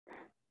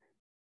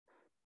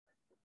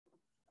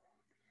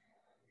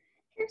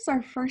Here's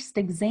our first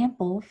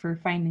example for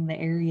finding the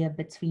area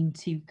between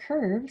two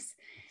curves.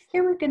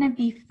 Here we're going to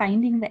be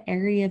finding the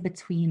area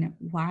between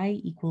y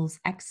equals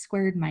x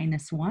squared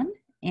minus 1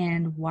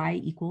 and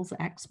y equals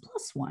x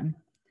plus 1.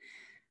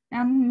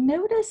 Now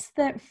notice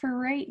that for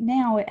right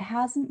now it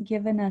hasn't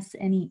given us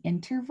any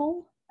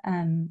interval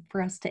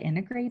for us to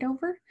integrate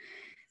over.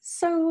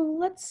 So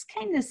let's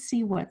kind of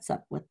see what's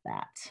up with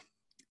that.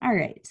 All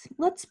right,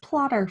 let's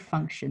plot our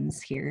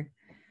functions here.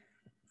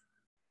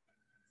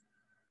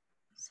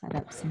 Set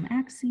up some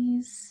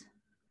axes.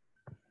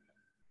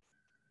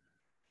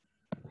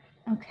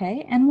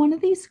 Okay, and one of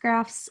these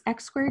graphs,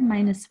 x squared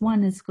minus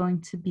 1, is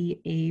going to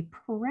be a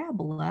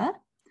parabola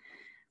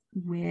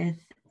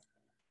with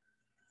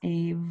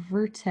a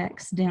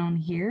vertex down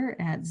here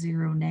at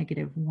 0,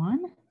 -1.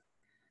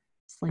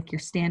 It's like your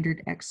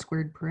standard x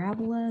squared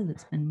parabola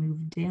that's been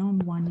moved down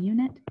 1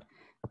 unit.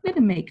 I'm going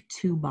to make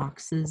 2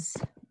 boxes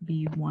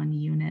be 1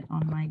 unit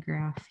on my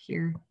graph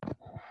here.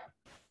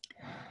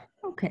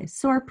 Okay,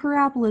 so our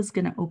parabola is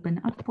going to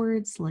open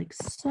upwards like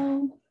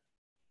so.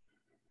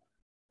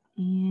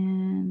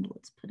 And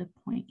let's put a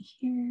point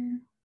here.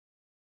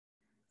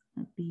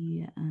 That'd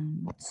be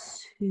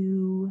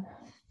 2,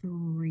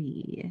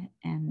 3,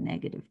 and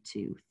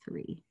 -2,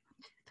 3.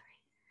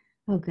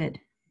 Oh, good.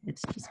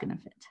 It's just going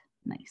to fit.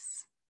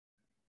 Nice.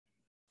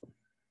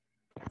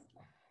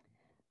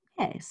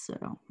 Okay,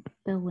 so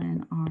fill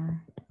in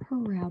our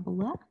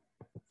parabola.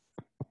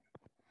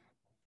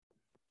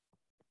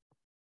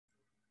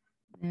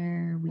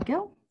 There we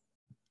go.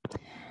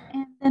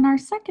 And then our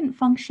second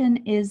function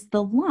is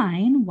the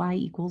line y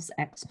equals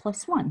x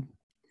plus 1.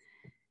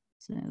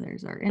 So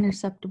there's our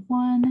intercept of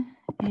 1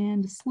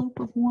 and a slope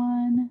of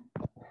 1.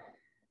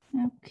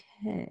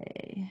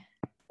 Okay.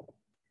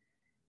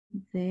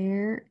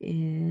 There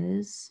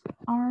is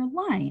our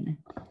line.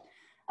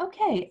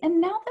 Okay,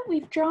 and now that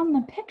we've drawn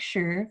the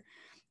picture,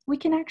 we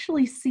can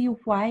actually see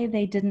why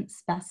they didn't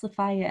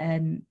specify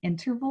an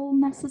interval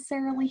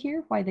necessarily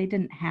here, why they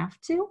didn't have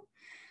to.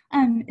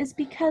 Is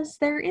because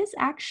there is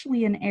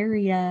actually an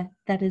area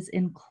that is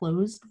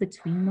enclosed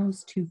between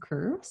those two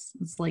curves.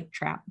 It's like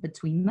trapped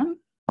between them.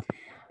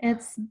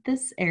 It's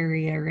this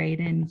area right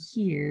in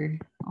here,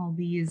 all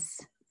these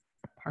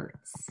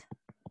parts.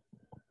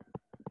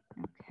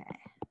 Okay.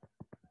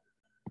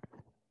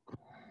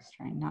 Just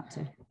trying not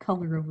to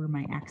color over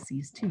my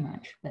axes too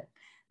much, but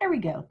there we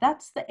go.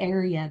 That's the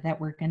area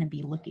that we're going to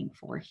be looking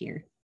for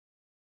here.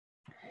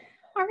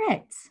 All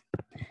right,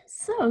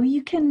 so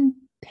you can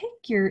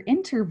pick your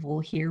interval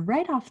here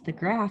right off the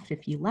graph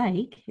if you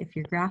like. If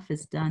your graph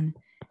is done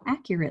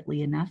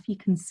accurately enough, you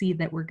can see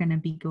that we're going to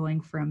be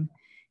going from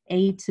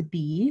A to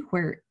B,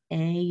 where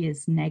A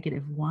is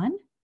 -1,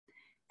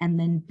 and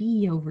then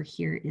B over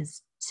here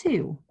is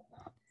 2.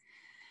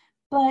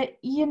 But,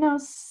 you know,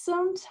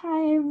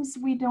 sometimes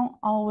we don't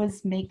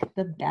always make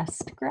the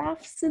best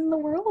graphs in the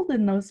world,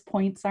 and those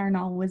points aren't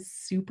always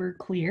super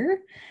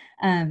clear.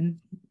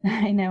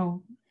 I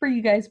know for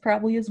you guys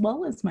probably as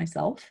well as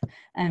myself,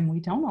 and we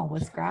don't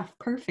always graph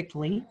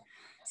perfectly.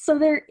 So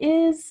there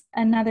is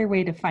another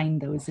way to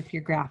find those if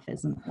your graph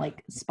isn't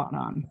like spot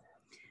on.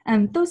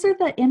 Those are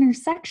the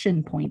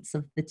intersection points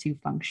of the two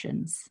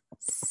functions.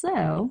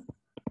 So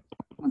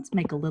let's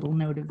make a little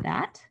note of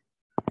that.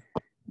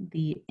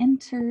 The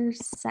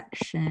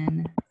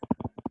intersection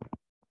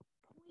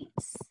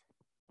points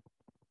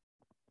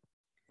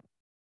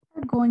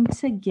are going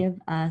to give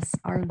us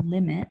our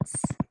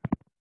limits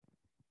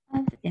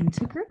of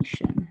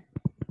integration.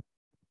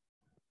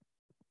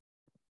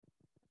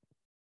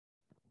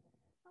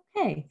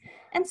 Okay,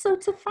 and so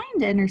to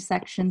find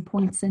intersection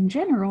points in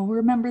general,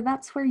 remember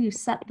that's where you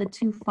set the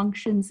two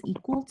functions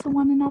equal to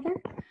one another.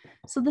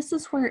 So this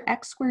is where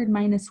x squared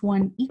minus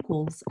 1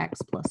 equals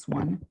x plus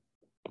 1.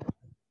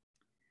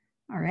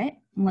 All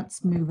right,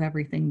 let's move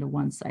everything to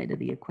one side of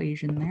the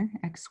equation there.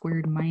 X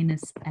squared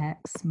minus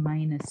x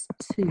minus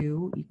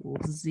 2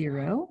 equals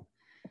 0.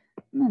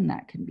 And then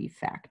that can be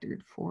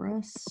factored for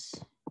us.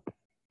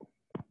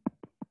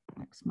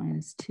 X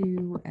minus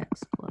 2,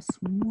 x plus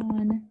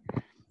 1.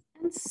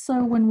 And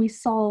so when we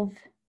solve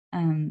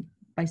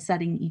by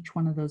setting each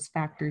one of those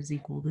factors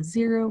equal to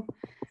 0,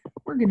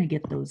 we're going to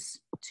get those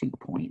 2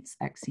 points,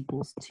 x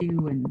equals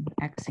 2 and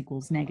x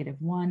equals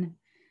 -1.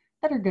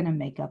 That are going to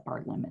make up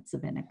our limits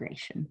of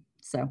integration.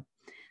 So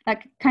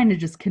that kind of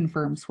just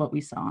confirms what we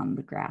saw on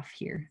the graph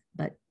here,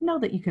 but know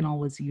that you can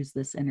always use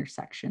this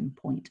intersection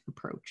point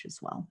approach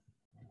as well.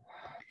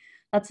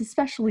 That's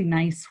especially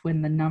nice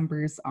when the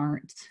numbers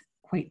aren't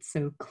quite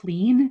so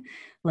clean,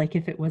 like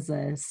if it was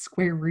a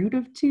square root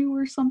of 2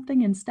 or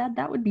something instead,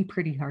 that would be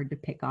pretty hard to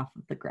pick off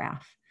of the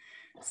graph.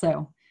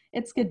 So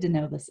it's good to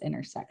know this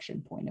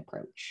intersection point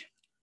approach.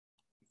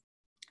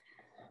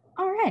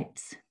 All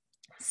right.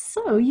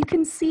 So you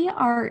can see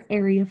our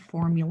area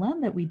formula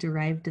that we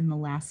derived in the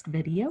last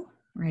video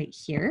right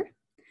here.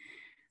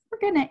 We're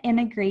going to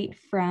integrate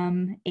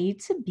from A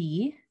to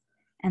B,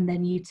 and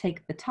then you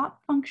take the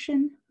top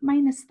function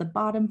minus the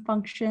bottom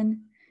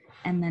function,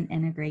 and then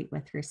integrate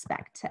with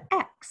respect to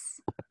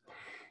x.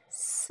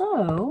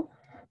 So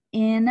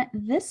in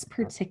this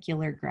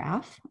particular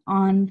graph,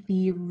 on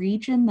the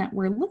region that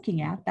we're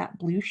looking at, that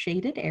blue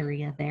shaded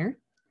area there,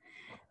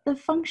 the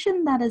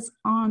function that is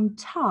on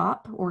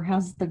top or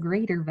has the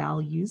greater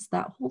values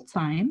that whole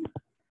time,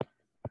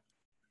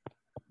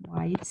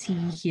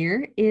 yt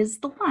here, is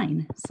the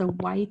line. So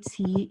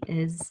yt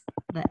is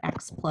the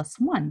x plus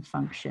 1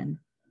 function.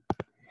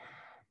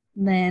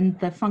 Then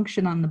the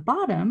function on the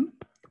bottom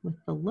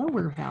with the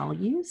lower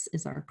values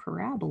is our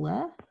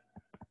parabola.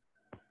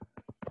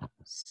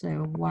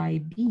 So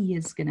yb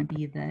is going to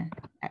be the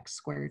x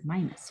squared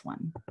minus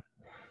 1.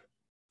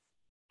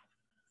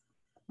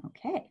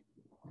 Okay.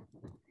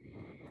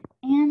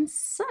 And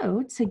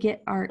so to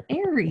get our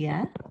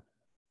area,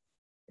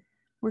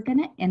 we're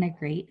going to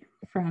integrate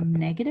from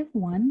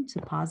 -1 to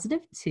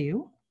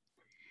 +2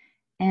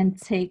 and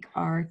take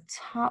our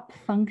top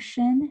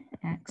function,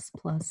 x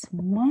plus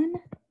 1,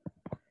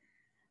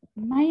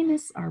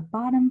 minus our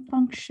bottom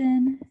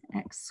function,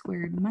 x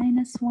squared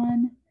minus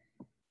 1,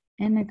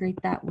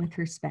 integrate that with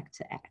respect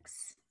to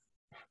x.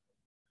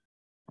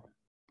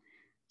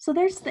 So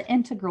there's the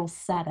integral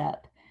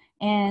setup.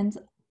 And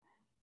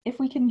if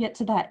we can get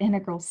to that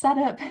integral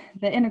setup,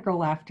 the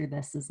integral after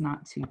this is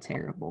not too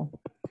terrible.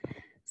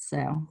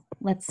 So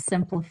let's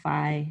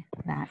simplify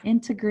that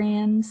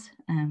integrand.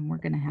 We're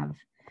going to have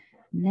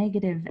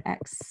negative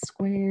x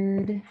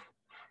squared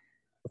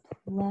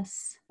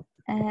plus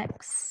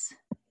x,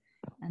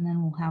 and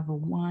then we'll have a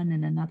 1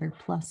 and another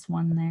plus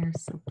 1 there,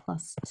 so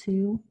plus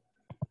 2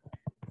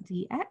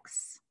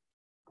 dx.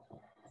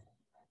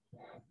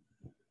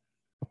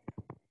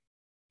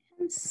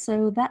 And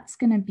so that's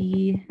going to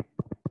be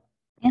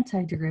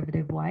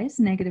antiderivative wise,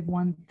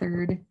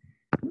 -1/3,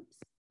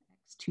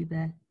 x to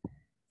the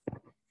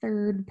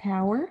 3rd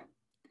power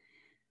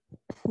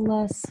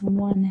plus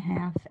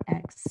 1/2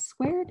 x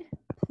squared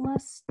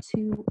plus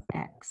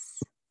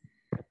 2x.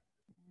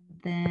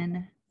 And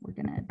then we're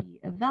going to be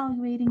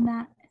evaluating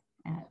that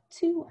at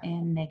 2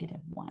 and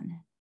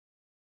 -1.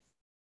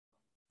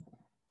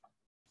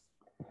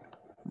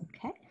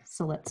 Okay,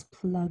 so let's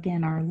plug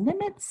in our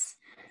limits.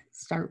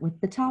 Start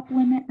with the top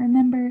limit,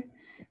 remember.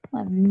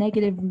 We'll have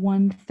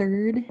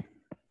 -1/3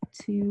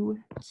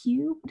 2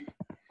 cubed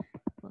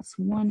plus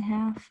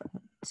 1/2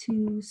 of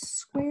 2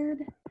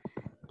 squared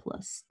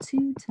plus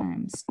 2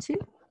 times 2.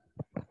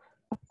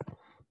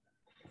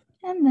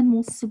 And then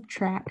we'll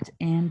subtract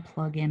and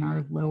plug in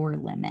our lower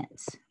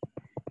limit.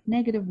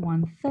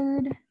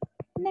 -1/3,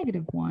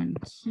 -1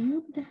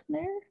 cubed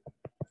there,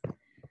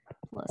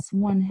 plus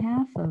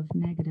 1/2 of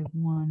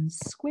 -1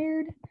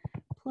 squared,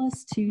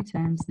 plus 2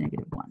 times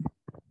 -1.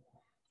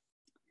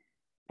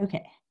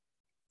 Okay,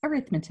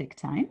 arithmetic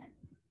time.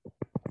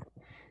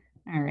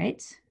 All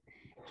right,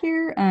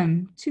 here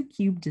 2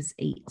 cubed is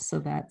 8, so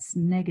that's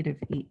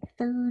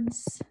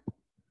 -8/3.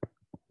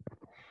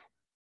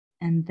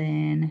 And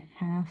then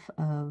 1/2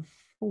 of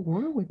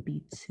 4 would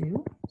be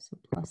 2, so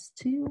plus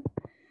 2,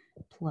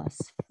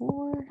 plus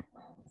 4,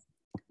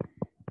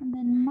 and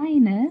then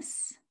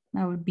minus,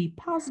 that would be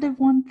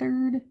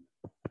 +1/3,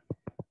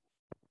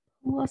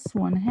 plus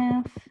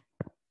 1/2,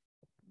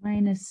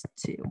 minus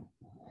 2.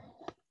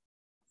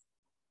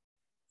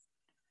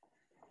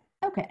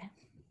 Okay,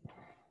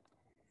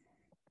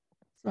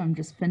 so I'm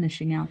just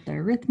finishing out the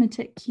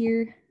arithmetic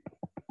here.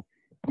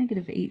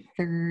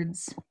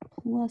 -8/3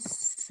 plus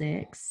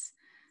 6.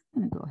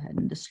 I'm going to go ahead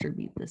and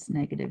distribute this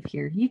negative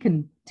here. You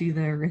can do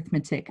the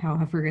arithmetic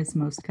however is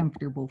most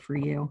comfortable for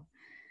you.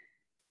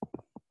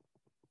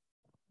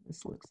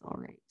 This looks all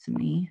right to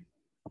me.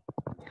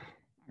 All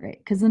right,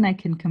 because then I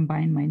can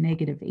combine my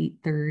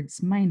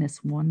 -8/3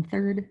 minus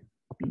 1/3,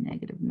 be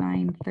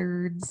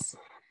 -9/3.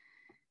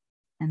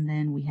 And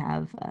then we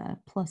have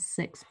plus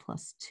 6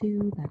 plus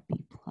 2, that'd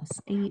be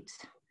plus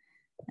 8,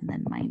 and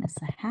then minus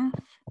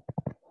 1/2.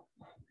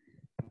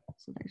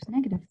 So there's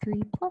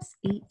 -3 plus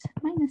 8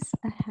 minus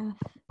 1/2.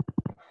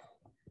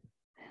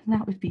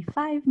 That would be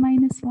 5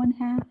 minus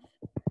 1/2.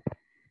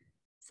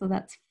 So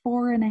that's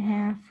 4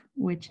 1/2,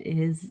 which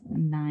is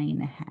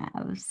 9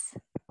 halves.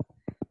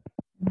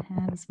 9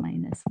 halves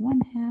minus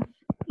 1/2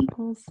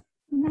 equals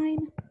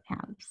 9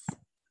 halves.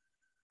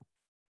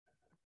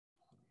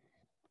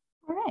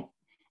 All right,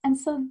 and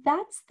so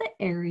that's the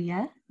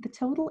area, the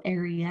total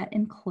area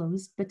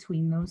enclosed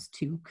between those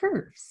two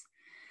curves.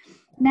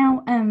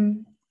 Now,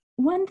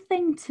 one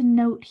thing to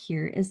note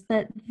here is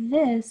that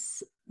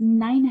this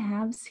 9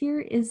 halves here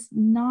is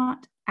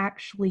not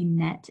actually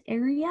net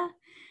area.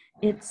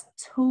 It's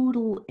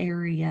total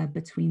area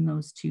between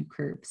those two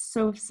curves.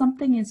 So if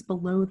something is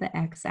below the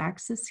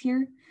x-axis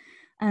here,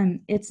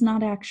 it's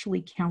not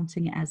actually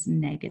counting as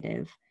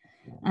negative.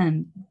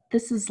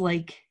 This is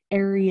like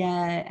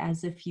area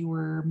as if you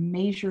were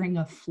measuring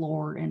a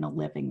floor in a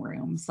living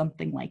room,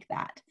 something like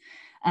that.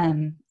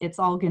 It's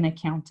all going to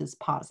count as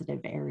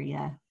positive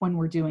area when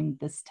we're doing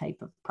this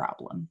type of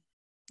problem,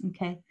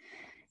 okay?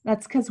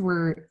 That's because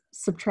we're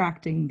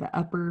subtracting the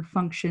upper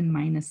function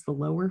minus the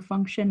lower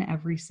function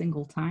every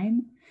single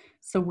time.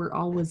 So we're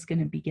always going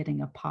to be getting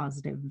a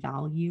positive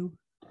value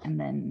and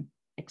then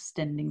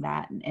extending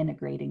that and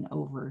integrating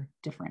over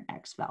different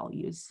x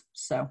values.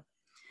 So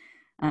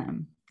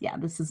yeah,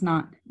 this is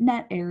not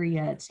net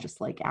area, it's just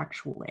like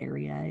actual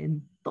area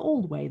in the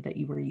old way that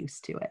you were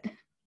used to it.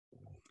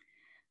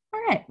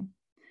 All right,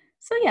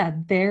 so yeah,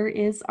 there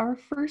is our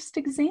first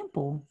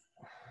example.